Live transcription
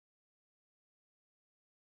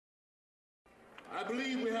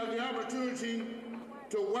believe we have the opportunity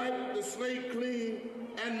to wipe the slate clean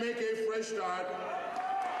and make a fresh start.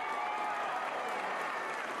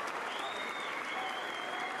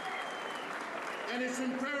 And it's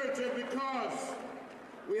imperative because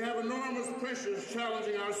we have enormous pressures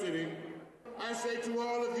challenging our city. I say to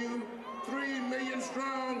all of you, 3 million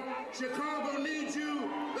strong, Chicago needs you.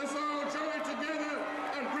 Let's all join together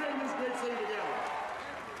and bring this great city together.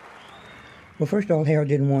 Well, first of all, Harold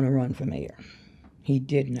didn't want to run for mayor. He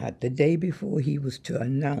did not. The day before he was to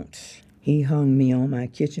announce, he hung me on my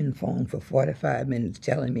kitchen phone for 45 minutes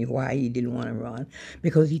telling me why he didn't want to run,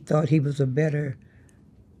 because he thought he was a better,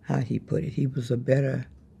 how'd he put it, he was a better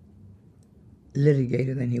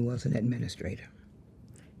litigator than he was an administrator.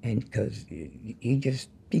 And because he just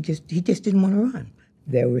didn't want to run.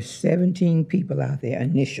 There were 17 people out there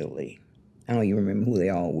initially. I don't even remember who they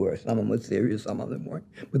all were. Some of them were serious, some of them weren't.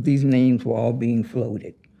 But these names were all being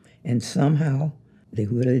floated. And somehow they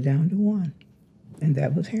whittled it down to one, and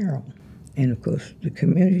that was Harold. And of course, the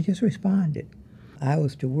community just responded. I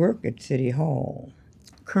was to work at City Hall.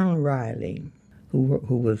 Colonel Riley, who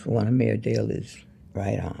was one of Mayor Daley's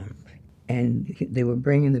right arms, and they were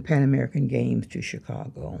bringing the Pan American Games to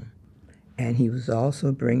Chicago. And he was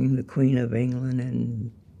also bringing the Queen of England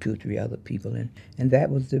and 2 or 3 other people in. And that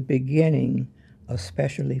was the beginning of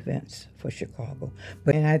special events for Chicago.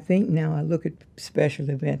 And I think now I look at special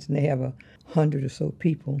events and they have 100 or so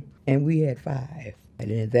people, and we had 5.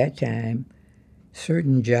 And at that time,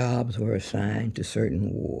 certain jobs were assigned to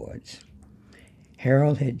certain wards.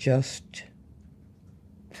 Harold had just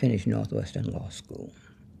finished Northwestern Law School.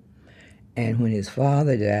 And when his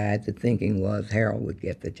father died, the thinking was Harold would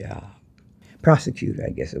get the job. Prosecutor, I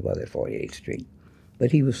guess it was, at 48th Street.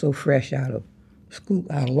 But he was so fresh out of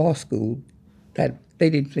law school, that they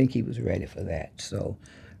didn't think he was ready for that. So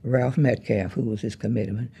Ralph Metcalf, who was his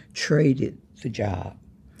committeeman, traded the job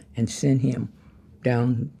and sent him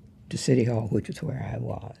down to City Hall, which is where I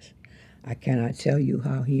was. I cannot tell you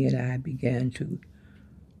how he and I began to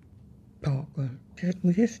talk.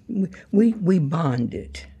 We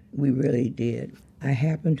bonded. We really did. I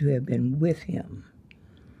happened to have been with him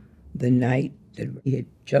the night that he had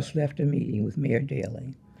just left a meeting with Mayor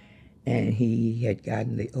Daley, and he had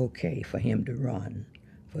gotten the okay for him to run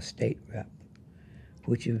for state rep,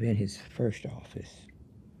 which had been his first office.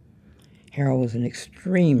 Harold was an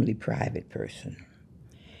extremely private person,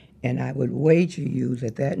 and I would wager you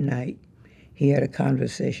that night he had a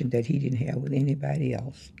conversation that he didn't have with anybody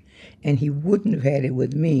else, and he wouldn't have had it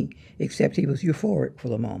with me, except he was euphoric for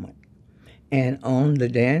the moment. And on the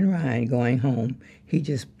Dan Ryan going home, he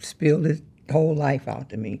just spilled his whole life out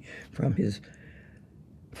to me, from his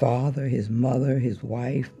father, his mother, his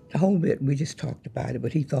wife, the whole bit. We just talked about it,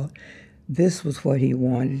 but he thought this was what he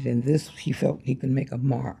wanted, and this he felt he could make a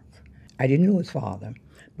mark. I didn't know his father,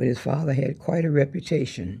 but his father had quite a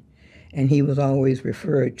reputation, and he was always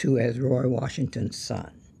referred to as Roy Washington's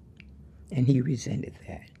son, and he resented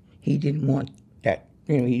that. He didn't want that,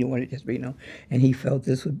 he didn't want it just to be, and he felt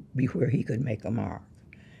this would be where he could make a mark.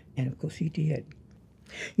 And of course he did.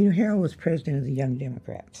 Harold was president of the Young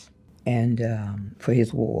Democrats, and for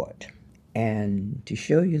his ward. And to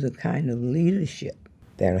show you the kind of leadership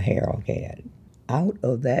that Harold had, out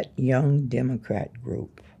of that Young Democrat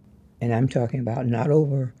group, and I'm talking about not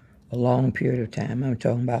over a long period of time, I'm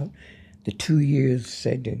talking about the 2 years,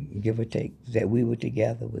 said give or take, that we were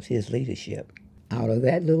together with his leadership. Out of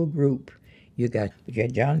that little group, you got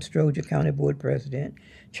John Stroger, County Board President,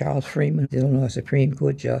 Charles Freeman, Illinois Supreme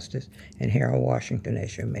Court Justice, and Harold Washington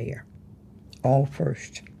as your mayor. All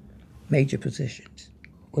first major positions.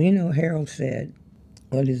 Well, Harold said,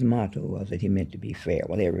 his motto was that he meant to be fair.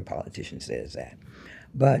 Well, every politician says that.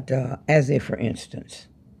 But as if, for instance,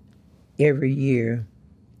 every year,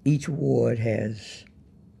 each ward has,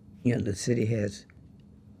 the city has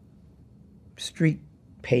street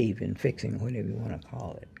paving, fixing, whatever you want to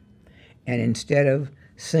call it. And instead of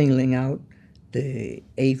singling out the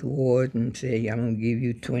 8th ward and say, I'm going to give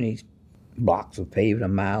you 20 blocks of paved or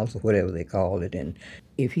miles or whatever they called it, and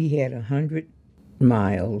if he had 100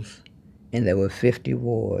 miles and there were 50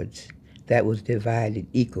 wards, that was divided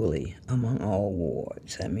equally among all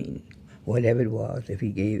wards. I mean, whatever it was, if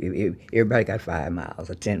everybody got 5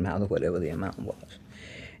 miles or 10 miles or whatever the amount was.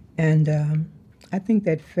 And I think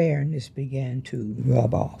that fairness began to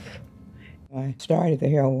rub off. I started the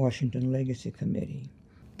Harold Washington Legacy Committee.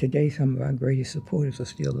 Today, some of our greatest supporters are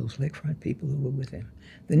still those lakefront people who were with him.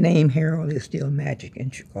 The name Harold is still magic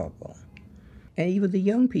in Chicago. And even the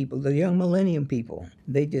young people, the young millennium people,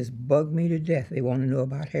 they just bug me to death. They want to know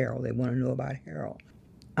about Harold. They want to know about Harold.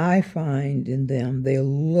 I find in them they're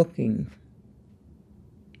looking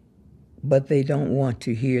but they don't want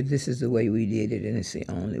to hear this is the way we did it and it's the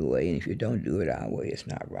only way, and if you don't do it our way, it's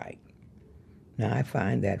not right. Now, I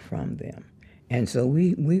find that from them. And so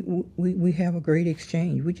we have a great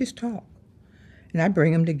exchange. We just talk. And I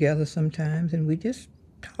bring them together sometimes, and we just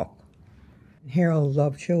talk. Harold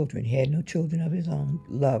loved children. He had no children of his own,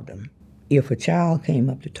 loved them. If a child came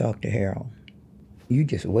up to talk to Harold, you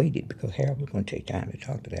just waited because Harold was going to take time to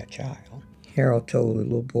talk to that child. Harold told the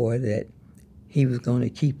little boy that he was going to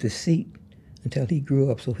keep the seat until he grew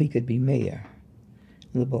up so he could be mayor.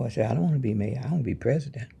 The little boy said, I don't want to be mayor, I want to be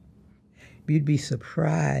president. You'd be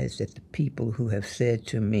surprised at the people who have said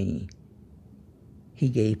to me, he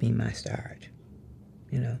gave me my start,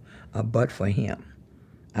 but for him,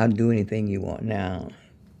 I'll do anything you want. Now,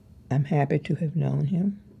 I'm happy to have known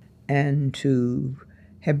him and to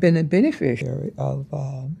have been a beneficiary of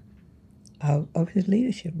his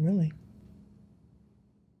leadership, really.